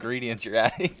your own ingredients you're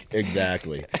adding.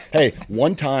 Exactly. Hey,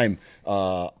 one time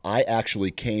I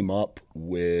actually came up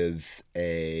with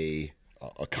a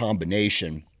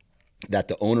combination that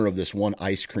the owner of this one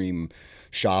ice cream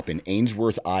shop in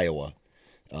Ainsworth, Iowa,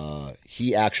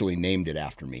 he actually named it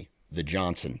after me, the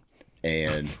Johnson.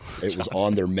 And it was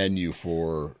on their menu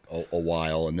for a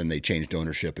while, and then they changed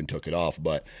ownership and took it off.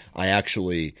 But I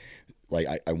actually...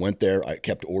 I went there, I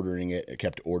kept ordering it,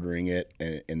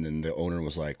 and then the owner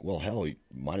was like, well, hell, you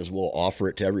might as well offer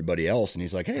it to everybody else. And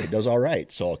he's like, hey, it does all right,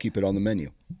 so I'll keep it on the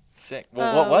menu. Sick.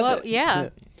 Well, what was it? Yeah.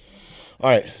 All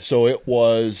right, so it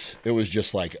was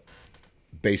just like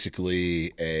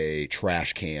basically a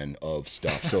trash can of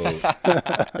stuff. So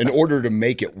in order to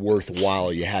make it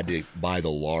worthwhile, you had to buy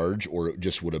the large, or it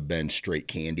just would have been straight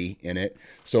candy in it.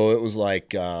 So it was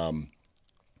like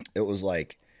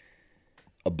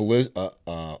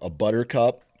a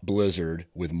Buttercup Blizzard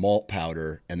with malt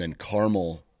powder, and then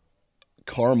caramel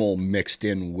mixed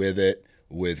in with it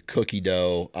with cookie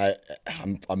dough.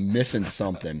 I'm missing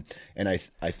something, and I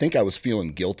think I was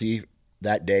feeling guilty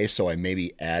that day, so I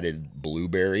maybe added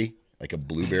blueberry, like a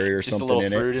blueberry or just something in it.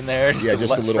 Just a little fruit in there. Yeah,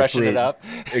 just a little freshen fruit. It up.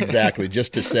 Exactly,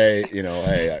 just to say,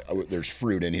 hey, there's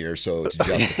fruit in here, so it's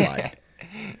justified.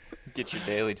 Get your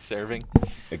daily serving.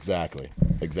 Exactly.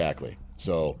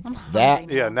 So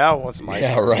yeah, now it wants some ice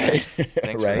cream. Yeah, right.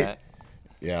 Thanks right. for that.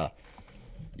 Yeah.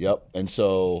 Yep. And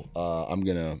so I'm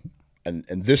gonna, and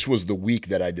this was the week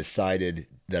that I decided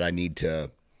that I need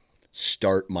to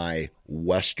start my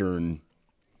Western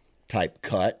type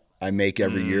cut I make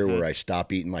every year, where I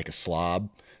stop eating like a slob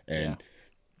and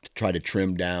try to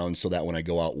trim down so that when I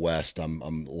go out west,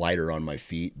 I'm lighter on my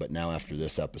feet. But now after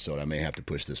this episode, I may have to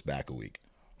push this back a week.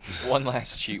 One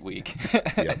last cheat week.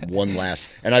 Yeah, one last,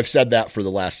 and I've said that for the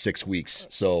last 6 weeks.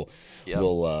 So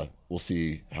we'll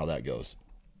see how that goes.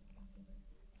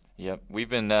 Yep, we've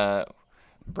been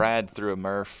Brad threw a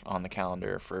Murph on the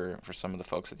calendar for some of the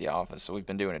folks at the office, so we've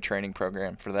been doing a training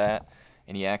program for that,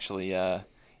 and he actually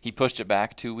he pushed it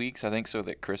back 2 weeks, I think, so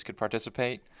that Chris could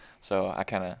participate. So I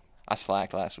kind of I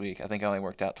slacked last week. I think I only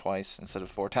worked out twice instead of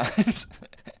 4 times.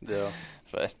 Yeah.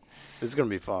 But it's going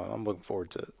to be fun. I'm looking forward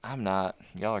to it. I'm not.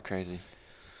 Y'all are crazy.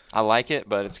 I like it,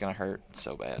 but it's going to hurt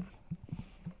so bad.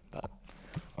 But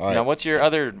All right. now, what's your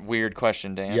other weird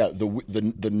question, Dan? Yeah,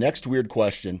 the next weird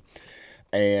question,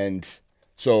 and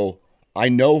so I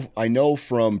know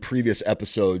from previous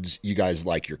episodes you guys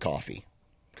like your coffee,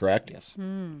 correct? Yes.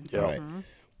 Yeah. All right.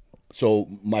 So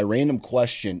my random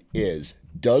question is,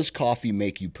 does coffee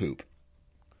make you poop?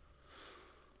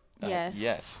 Yes.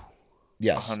 Yes.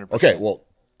 Yes. 100%. Okay, well,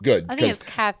 good. I think 'cause- it's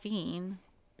caffeine.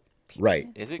 right.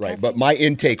 Is it right? caffeine? But my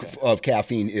intake of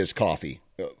caffeine is coffee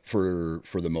for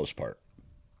the most part.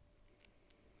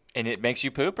 And it makes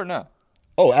you poop or no?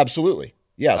 Oh, absolutely.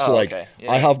 Yeah. So Oh, like okay.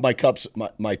 Yeah. I have my cups,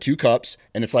 my 2 cups,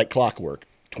 and it's like clockwork.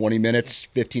 20 minutes,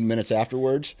 15 minutes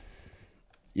afterwards,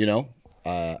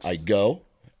 I go.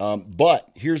 But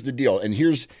here's the deal, and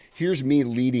here's me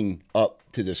leading up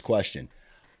to this question.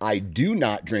 I do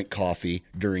not drink coffee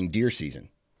during deer season.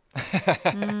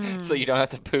 So you don't have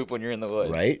to poop when you're in the woods.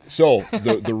 Right? So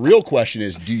the real question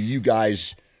is, do you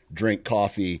guys drink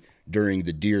coffee during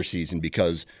the deer season?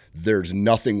 Because there's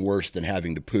nothing worse than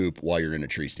having to poop while you're in a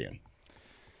tree stand.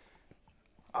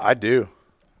 I do.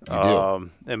 You do.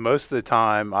 And most of the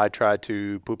time I try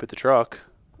to poop at the truck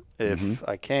if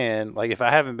I can. Like if I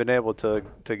haven't been able to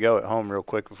go at home real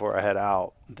quick before I head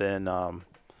out, then I've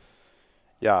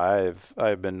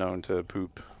been known to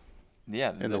poop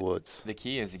Yeah. in the woods. The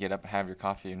key is to get up, have your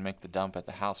coffee, and make the dump at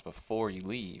the house before you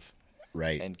leave,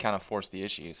 Right. and kind of force the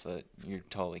issue so that you're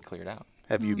totally cleared out.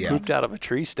 Have you Yeah. pooped out of a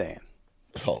tree stand?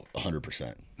 Oh,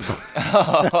 100%.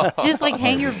 Just like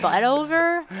hang your butt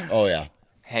over. Oh, yeah.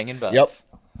 Hanging butts. Yep.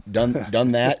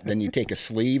 Done that. Then you take a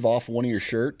sleeve off one of your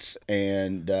shirts,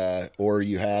 and or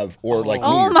you have, or like me,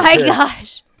 Oh you're my prepared.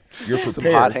 gosh. You're prepared. Some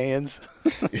hot hands.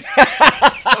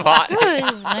 Some hot- Ooh,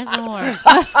 it's nice and warm.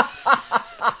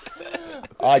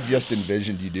 I just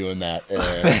envisioned you doing that, and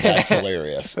that's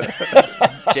hilarious.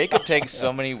 Jacob takes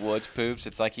so many woods poops.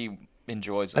 It's like he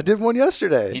enjoys I it. did one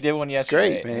yesterday. He did one It's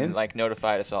yesterday. great, man. And, like,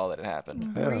 notified us all that it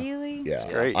happened. Really? Yeah,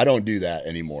 great. I don't do that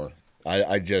anymore.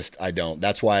 I don't.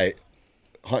 That's why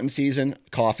hunting season,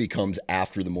 coffee comes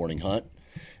after the morning hunt,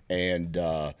 and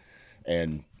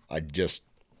I just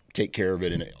take care of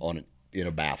it in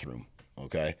a bathroom.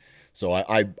 Okay, so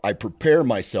I prepare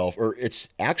myself, or it's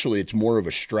more of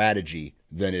a strategy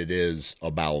than it is a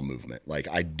bowel movement. Like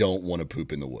I don't want to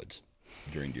poop in the woods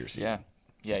during deer season. Yeah.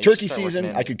 Yeah. you Turkey should start season,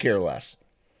 working in- I could care less.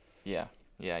 Yeah.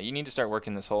 Yeah. You need to start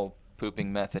working this whole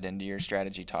pooping method into your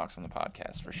strategy talks on the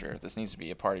podcast for sure. This needs to be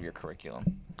a part of your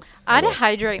curriculum. I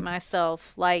dehydrate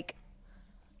myself like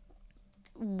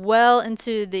well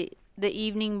into the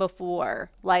evening before,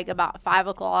 like about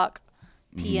 5:00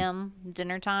 p.m.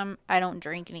 dinner time. I don't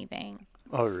drink anything.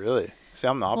 Oh, really? See,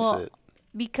 I'm the opposite.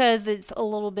 Because it's a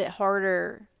little bit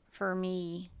harder for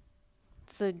me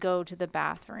to go to the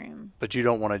bathroom. But you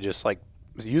don't want to just like,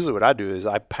 usually what I do is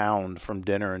I pound from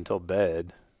dinner until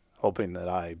bed, hoping that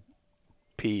I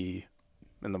pee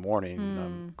in the morning and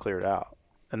I'm cleared out.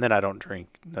 And then I don't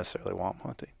drink necessarily while I'm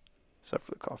hunting, except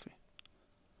for the coffee.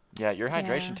 Yeah, your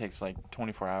hydration Yeah. takes like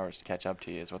 24 hours to catch up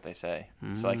to you is what they say.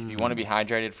 So like if you want to be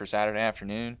hydrated for Saturday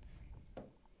afternoon,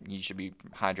 you should be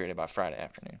hydrated by Friday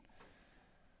afternoon.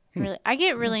 Really, I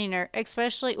get really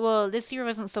especially, well, this year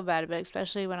wasn't so bad, but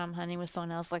especially when I'm hunting with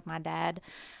someone else like my dad,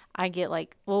 I get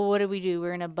like, well, what do we do?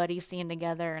 We're in a buddy stand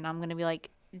together, and I'm going to be like,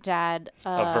 Dad,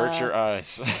 Avert your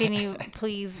eyes. can you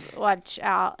please watch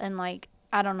out? And like,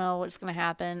 I don't know what's going to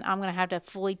happen. I'm going to have to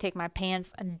fully take my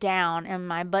pants down, and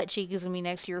my butt cheek is going to be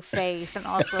next to your face. And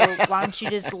also, why don't you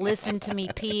just listen to me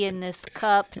pee in this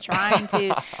cup trying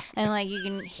to, and like, you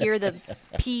can hear the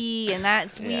pee, and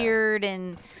that's weird,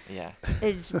 and Yeah.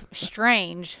 it's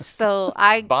strange. So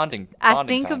I Bonding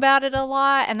think time. about it a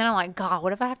lot, and then I'm like, God,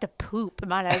 what if I have to poop? And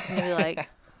my dad's going to be like,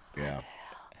 Yeah.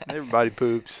 Everybody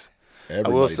poops.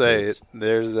 Everybody I will say poops.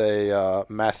 there's a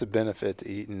massive benefit to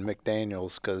eating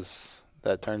McDaniels because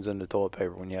that turns into toilet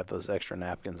paper when you have those extra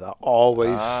napkins. I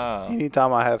always,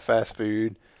 anytime I have fast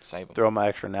food, Save 'em. throw my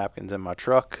extra napkins in my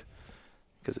truck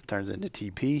because it turns into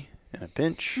TP in a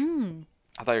pinch.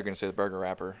 I thought you were going to say the burger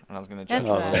wrapper, and I was going to That's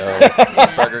judge what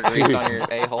I burger grease on your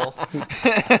a-hole.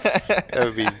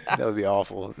 That would be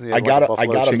awful. Yeah, I like a gotta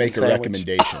buffalo chicken make a sandwich.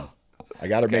 recommendation. I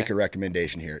gotta Okay. make a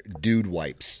recommendation here. Dude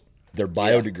wipes. They're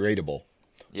biodegradable.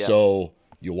 Yeah. So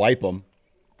you wipe, and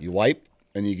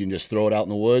you can just throw it out in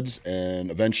the woods,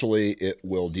 and eventually it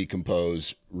will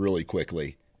decompose really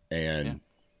quickly, and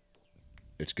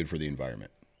it's good for the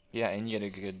environment. Yeah, and you get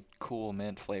a good cool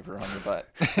mint flavor on your butt.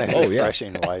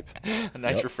 Refreshing wipe. A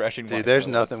nice refreshing wipe. Dude, there's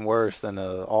nothing worse than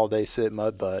a all-day sit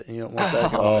mud butt. You don't want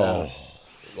that going down.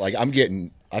 Like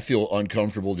I feel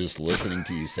uncomfortable just listening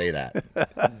to you say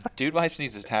that. Dude Wipes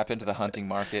needs to tap into the hunting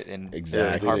market and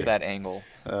Exactly. harp that angle.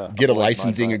 Get a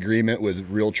licensing agreement with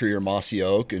Realtree or Mossy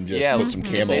Oak and just put some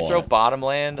camo on They throw it.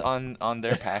 Bottomland on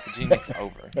their packaging, it's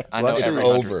over. I know Well, every it's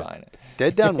hunter's over. buying it.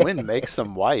 Dead Downwind makes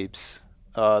some wipes.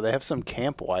 They have some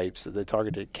camp wipes that they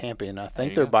targeted camping. I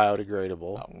think they're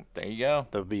biodegradable. Oh, there you go.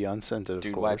 They'll be unscented, of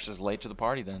Dude course. Wipes is late to the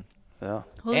party then. Yeah.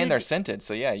 Well, And they're scented,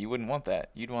 so yeah, you wouldn't want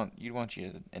that. You'd want you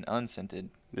an unscented.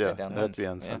 Yeah, Dead Down that'd Winds. be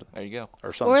unscented. Yeah, there you go.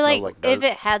 Or something Or smells like dirt. if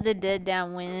it had the dead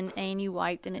downwind and you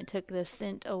wiped and it took the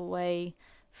scent away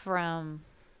from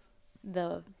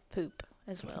the poop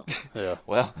as well. Yeah.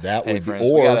 Well, That hey would be- friends,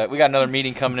 or- we got another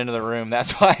meeting coming into the room.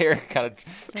 That's why Eric kind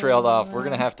of trailed off. We're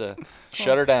gonna have to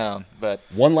shut her down. But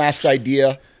One last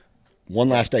idea. Okay.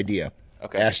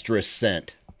 Estrus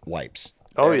scent wipes.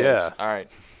 Oh, there it yeah. is. All right.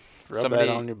 Rub that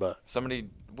on your butt. Somebody,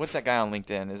 what's that guy on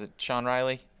LinkedIn? Is it Sean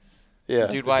Riley? Yeah.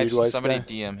 Dude the Wipes. Wipes Somebody guy.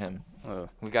 DM him. Oh.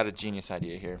 We've got a genius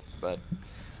idea here. But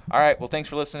all right. Well, thanks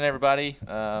for listening, everybody.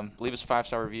 Leave us a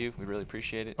 5-star review. We really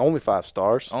appreciate it. Only 5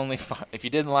 stars. Only 5. If you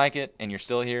didn't like it and you're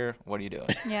still here, what are you doing?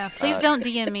 Yeah, please don't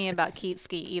DM me about Keet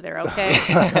Skeet either, okay?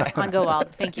 On GoWild.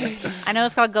 Thank you. I know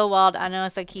it's called GoWild. I know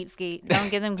it's like Keet Skeet. Don't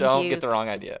get them confused. Don't get the wrong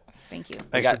idea. Thank you.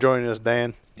 Thanks for joining us,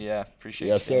 Dan. Yeah, appreciate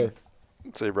Yes, you.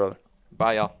 sir. See you, brother.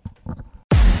 Bye, y'all.